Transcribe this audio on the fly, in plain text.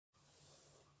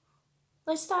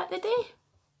let's start the day.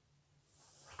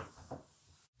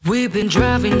 We've been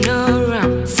driving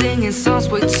around, singing songs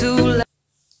way too loud.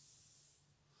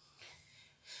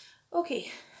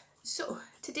 Okay, so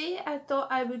today I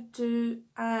thought I would do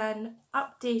an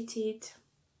updated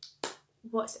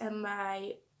what's in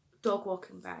my dog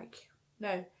walking bag.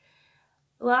 Now,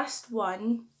 last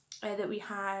one that we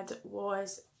had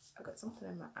was, I got something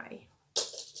in my eye.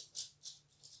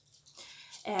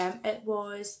 It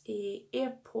was a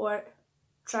airport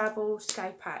travel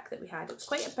sky pack that we had. It was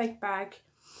quite a big bag,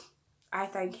 I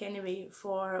think anyway,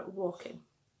 for walking.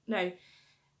 Now,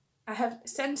 I have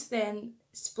since then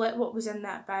split what was in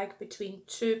that bag between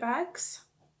two bags.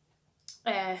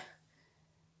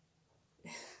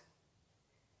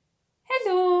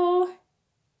 Hello!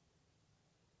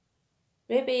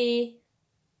 Ruby,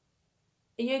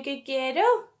 are you a good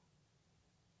girl?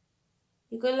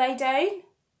 You go lie down?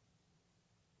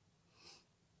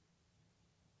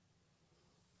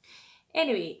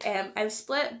 Anyway, I've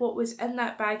split what was in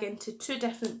that bag into two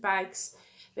different bags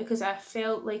because I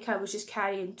felt like I was just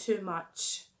carrying too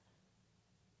much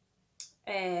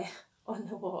on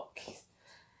the walk,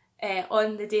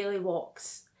 on the daily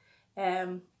walks.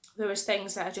 There was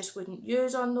things that I just wouldn't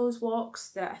use on those walks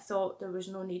that I thought there was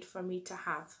no need for me to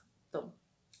have them.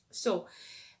 So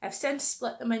I've since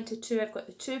split them into two. I've got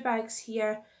the two bags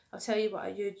here. I'll tell you what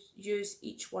I use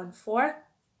each one for.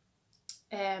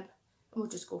 And we'll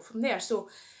just go from there. So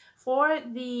for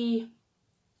the,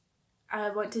 I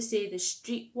want to say the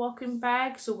street walking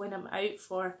bag, so when I'm out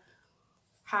for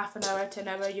half an hour to an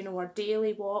hour, you know, our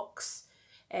daily walks,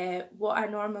 what I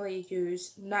normally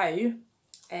use now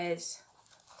is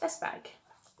this bag.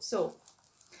 So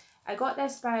I got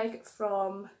this bag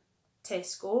from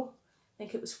Tesco. I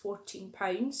think it was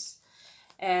 £14.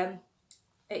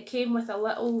 It came with a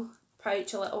little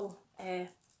pouch, a little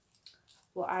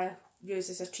what I use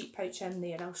as a treat pouch in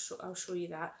there. I'll show you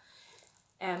that.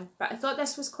 But I thought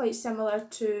this was quite similar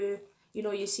to, you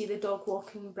know, you see the dog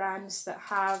walking brands that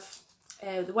have,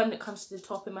 the one that comes to the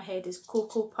top of my head is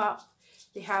Cocoa Pup.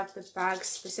 They have the bags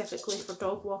specifically for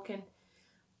dog walking.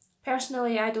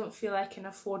 Personally, I don't feel I can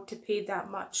afford to pay that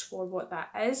much for what that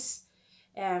is.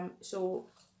 So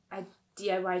I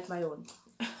DIY'd my own.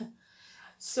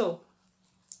 So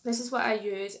this is what I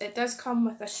use. It does come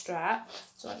with a strap.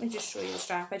 So let me just show you the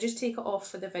strap. I just take it off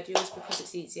for the videos because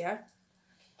it's easier.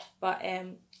 But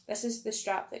this is the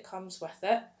strap that comes with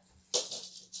it.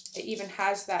 It even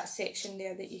has that section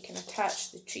there that you can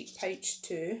attach the treat pouch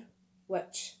to,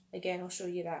 which again I'll show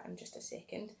you that in just a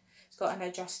second. It's got an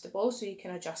adjustable, so you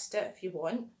can adjust it if you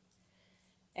want.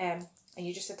 And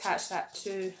you just attach that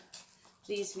to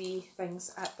these wee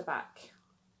things at the back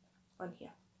on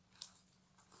here.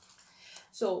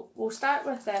 So we'll start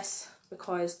with this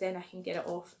because then I can get it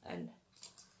off and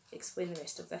explain the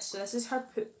rest of this. So this is her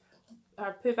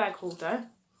poo bag holder.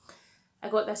 I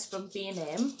got this from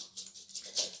B&M,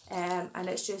 and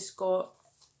it's just got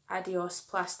Adios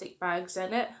plastic bags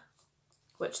in it,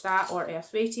 which that or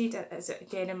earth weighted, as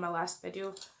again in my last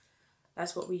video,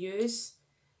 that's what we use.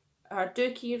 Our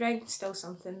dookie ring, still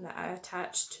something that I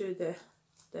attach to the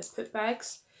poop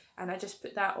bags, and I just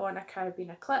put that on a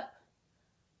carabiner clip,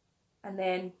 and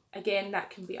then again that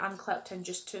can be unclipped and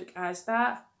just took as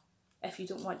that if you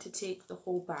don't want to take the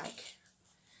whole bag.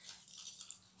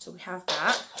 So we have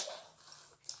that.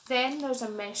 Then there's a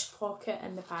mesh pocket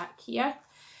in the back here,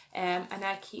 and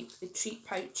I keep the treat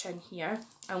pouch in here.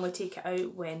 I only take it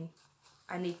out when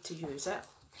I need to use it.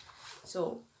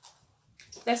 So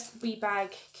this wee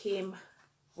bag came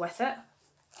with it,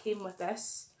 came with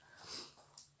this,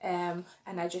 and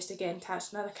I just again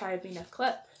attached another carabiner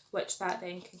clip, which that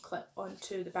then can clip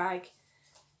onto the bag.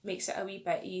 Makes it a wee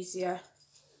bit easier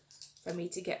for me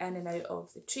to get in and out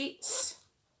of the treats.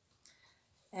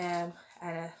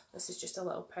 This is just a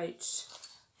little pouch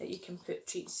that you can put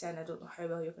treats in. I don't know how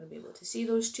well you're going to be able to see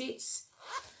those treats.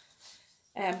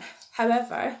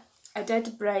 However, I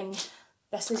did bring,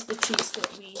 this is the treats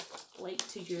that we like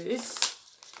to use,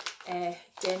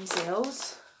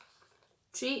 Denzel's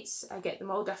treats. I get them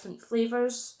all different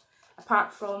flavours,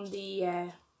 apart from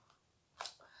the,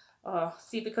 oh,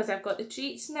 see, because I've got the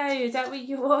treats now, is that what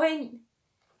you want?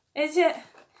 Is it?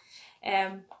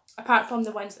 Apart from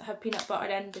the ones that have peanut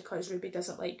butter in, because Ruby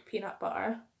doesn't like peanut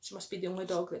butter. She must be the only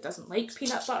dog that doesn't like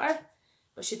peanut butter,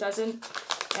 but she doesn't.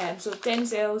 So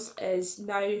Denzel's is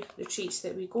now the treats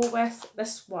that we go with.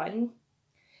 This one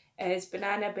is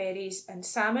banana, berries and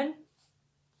salmon.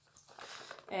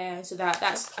 So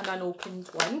that's an unopened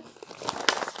one.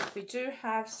 We do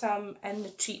have some in the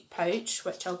treat pouch,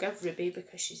 which I'll give Ruby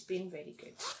because she's been very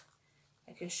good.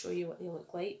 I can show you what they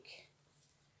look like.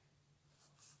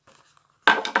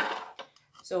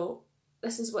 So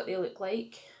this is what they look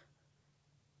like.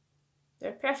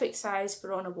 They're perfect size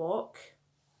for on a walk.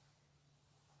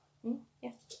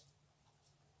 Yeah.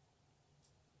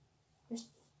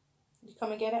 You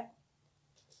come and get it?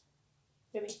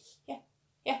 Baby, yeah,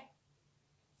 yeah.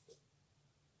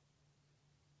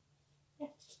 Yeah.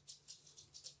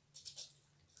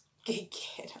 Good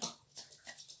girl.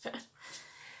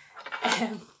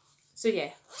 So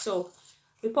yeah, so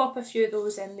we pop a few of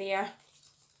those in there.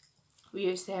 We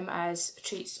use them as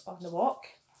treats on the walk.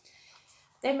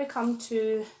 Then we come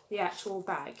to the actual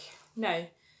bag. Now,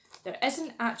 there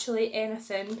isn't actually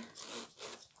anything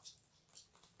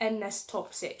in this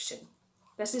top section.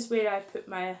 This is where I put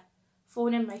my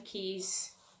phone and my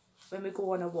keys when we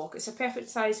go on a walk. It's a perfect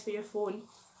size for your phone,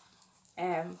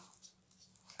 and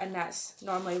that's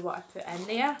normally what I put in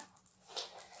there.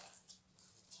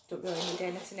 Don't really need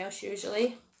anything else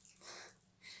usually.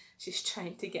 She's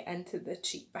trying to get into the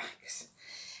treat bags.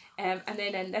 And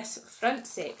then in this front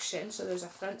section, so there's a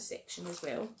front section as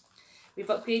well, we've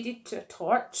upgraded to a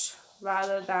torch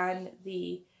rather than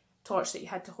the torch that you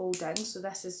had to hold in. So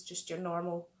this is just your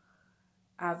normal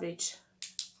average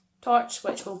torch,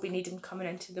 which we'll be needing coming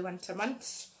into the winter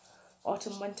months,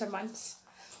 autumn winter months.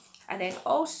 And then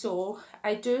also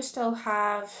I do still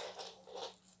have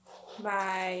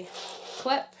my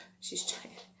clip. She's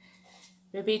trying.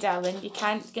 Ruby darling, you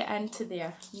can't get into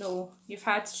there. No, you've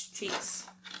had treats.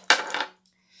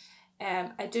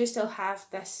 I do still have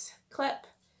this clip,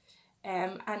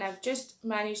 and I've just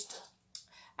managed,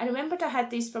 I remembered I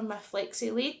had these from my flexi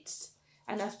leads,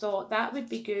 and I thought that would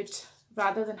be good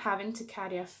rather than having to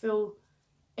carry a full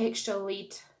extra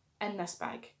lead in this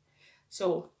bag.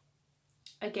 So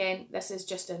again, this is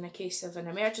just in a case of an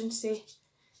emergency.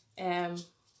 It's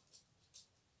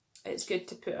good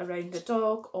to put around the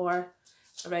dog or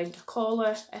around a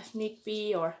collar if need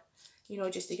be, or you know,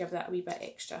 just to give that a wee bit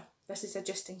extra. This is a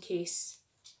just in case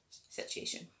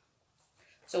situation.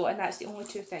 So, and that's the only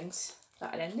two things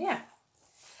that are in there.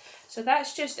 So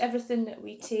that's just everything that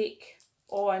we take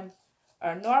on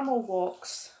our normal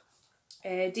walks,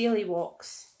 daily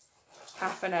walks,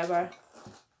 half an hour,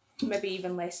 maybe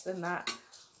even less than that,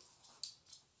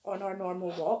 on our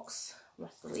normal walks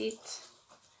with the lead.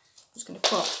 I'm just going to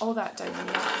put all that down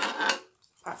there,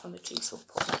 apart from the tree, so we'll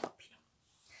put that up here.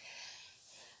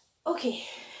 Okay,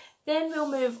 then we'll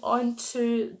move on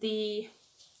to the,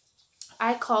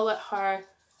 I call it her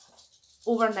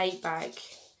overnight bag.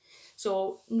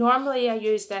 So normally I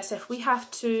use this if we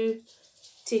have to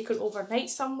take her overnight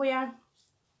somewhere.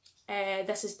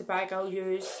 This is the bag I'll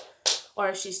use, or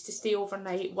if she's to stay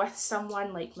overnight with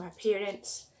someone like my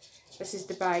parents, this is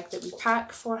the bag that we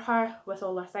pack for her with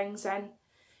all her things in.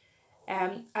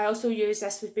 I also use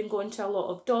this, we've been going to a lot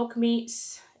of dog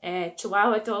meets,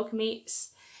 Chihuahua dog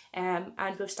meets, and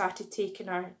we've started taking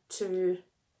her to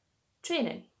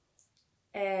training.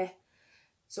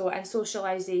 So, and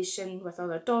socialisation with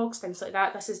other dogs, things like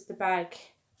that. This is the bag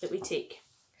that we take.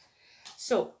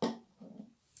 So,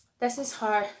 this is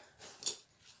her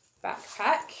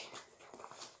backpack.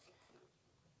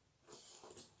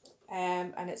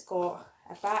 And it's got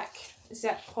a back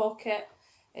zip pocket.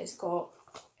 It's got,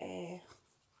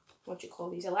 what do you call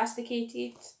these,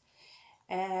 elasticated.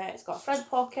 It's got a front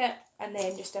pocket and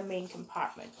then just a main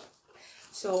compartment.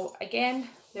 So again,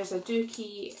 there's a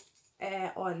dookie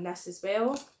on this as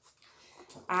well,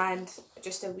 and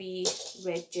just a wee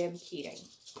red gem keyring.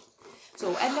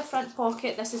 So in the front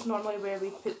pocket, this is normally where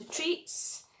we put the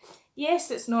treats.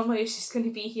 Yes, it's normally she's going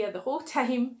to be here the whole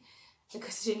time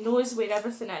because she knows where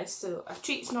everything is. So our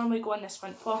treats normally go in this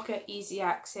front pocket, easy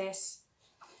access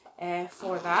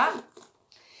for that.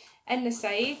 In the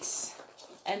sides,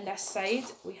 in this side,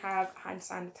 we have hand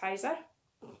sanitizer.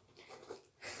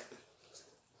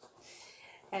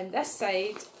 And this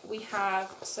side, we have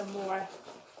some more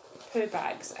poo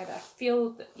bags, and I feel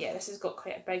that, yeah, this has got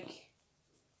quite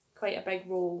a big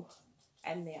roll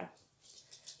in there.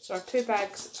 So our poo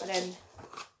bags are in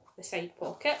the side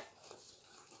pocket.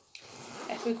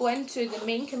 If we go into the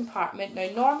main compartment, now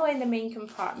normally in the main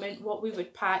compartment, what we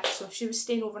would pack, so if she was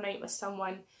staying overnight with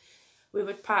someone, we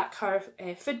would pack her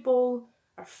food bowl,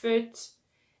 her food,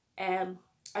 an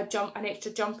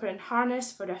extra jumper and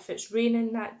harness for if it's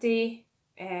raining that day.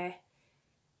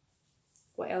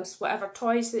 What else? Whatever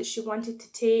toys that she wanted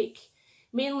to take.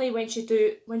 Mainly when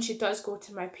she does go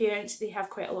to my parents, they have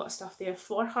quite a lot of stuff there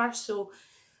for her. So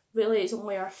really, it's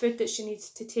only her food that she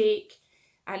needs to take,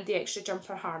 and the extra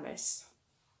jumper harness.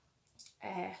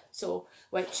 So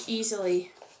which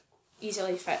easily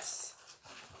fits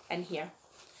in here.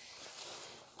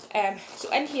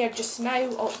 So in here just now,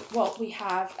 what we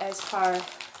have is her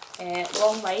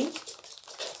long line.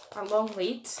 a long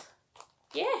lead,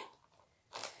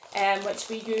 which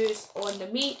we use on the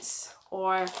meets,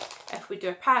 or if we do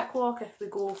a pack walk, if we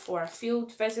go for a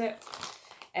field visit.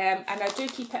 And I do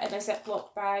keep it in a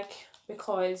Ziploc bag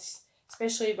because,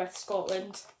 especially with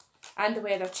Scotland and the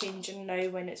weather changing now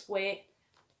when it's wet,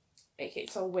 it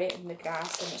gets all wet in the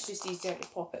grass and it's just easier to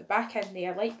pop it back in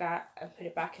there like that and put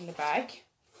it back in the bag.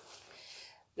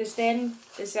 There's then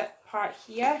the zip part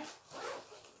here.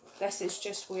 This is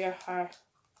just where her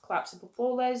collapsible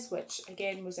bowl is, which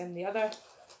again was in the other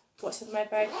What's in My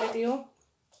Bag video.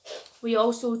 We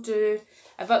also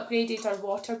I've upgraded our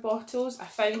water bottles. I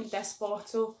found this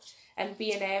bottle in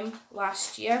B&M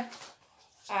last year,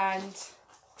 and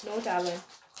no darling,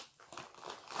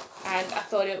 and I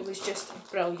thought it was just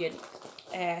brilliant.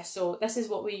 So this is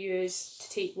what we use to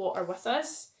take water with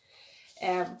us.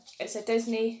 It's a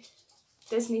Disney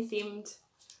themed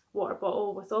water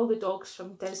bottle with all the dogs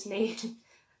from Disney.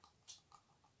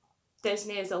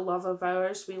 Disney is a love of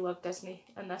ours. We love Disney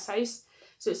in this house.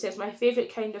 So it says, my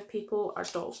favourite kind of people are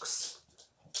dogs.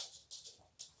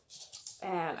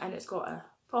 And it's got a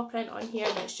paw print on here,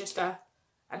 and it's just an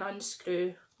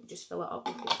unscrew. You just fill it up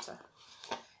with water.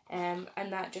 And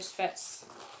that just fits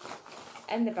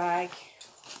in the bag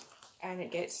and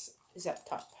it gets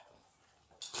zipped up.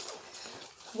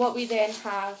 What we then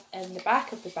have in the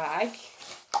back of the bag,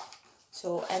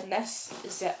 so in this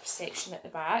zip section at the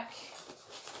back,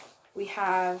 we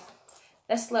have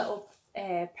this little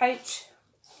pouch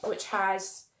which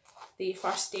has the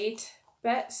first aid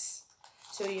bits.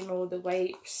 So you know, the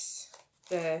wipes,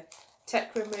 the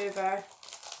tick remover,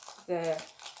 the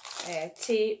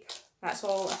tape, that's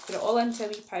all. I put it all into a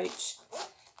wee pouch,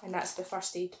 and that's the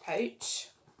first aid pouch.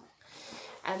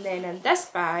 And then in this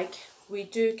bag we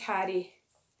do carry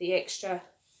the extra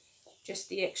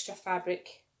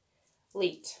fabric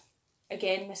lead.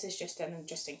 Again, this is just in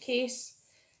case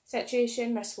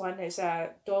situation. This one is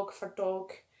a dog for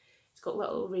dog. It's got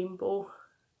little rainbow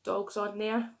dogs on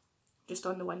there, just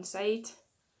on the one side,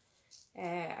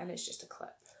 and it's just a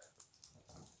clip.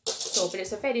 So, but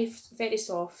it's a very, very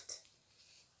soft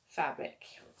fabric.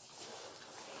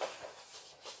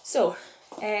 So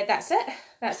that's it.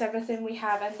 That's everything we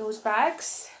have in those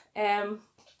bags.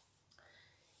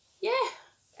 Yeah,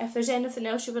 if there's anything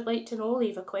else you would like to know,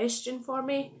 leave a question for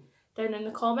me down in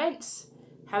the comments.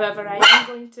 However, I am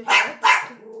going to head.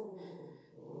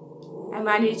 I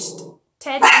managed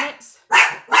 10 minutes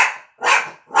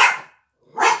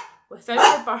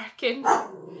without her barking.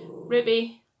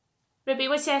 Ruby,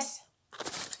 what's this?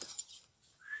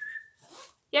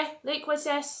 Yeah, look, what's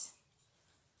this?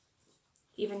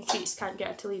 Even treats can't get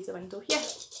her to leave the window. Yeah.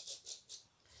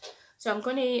 So I'm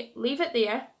going to leave it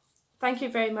there. Thank you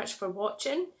very much for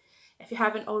watching. If you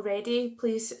haven't already,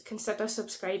 please consider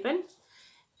subscribing.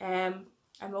 And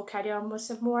we'll carry on with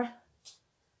some more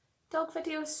dog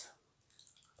videos.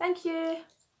 Thank you.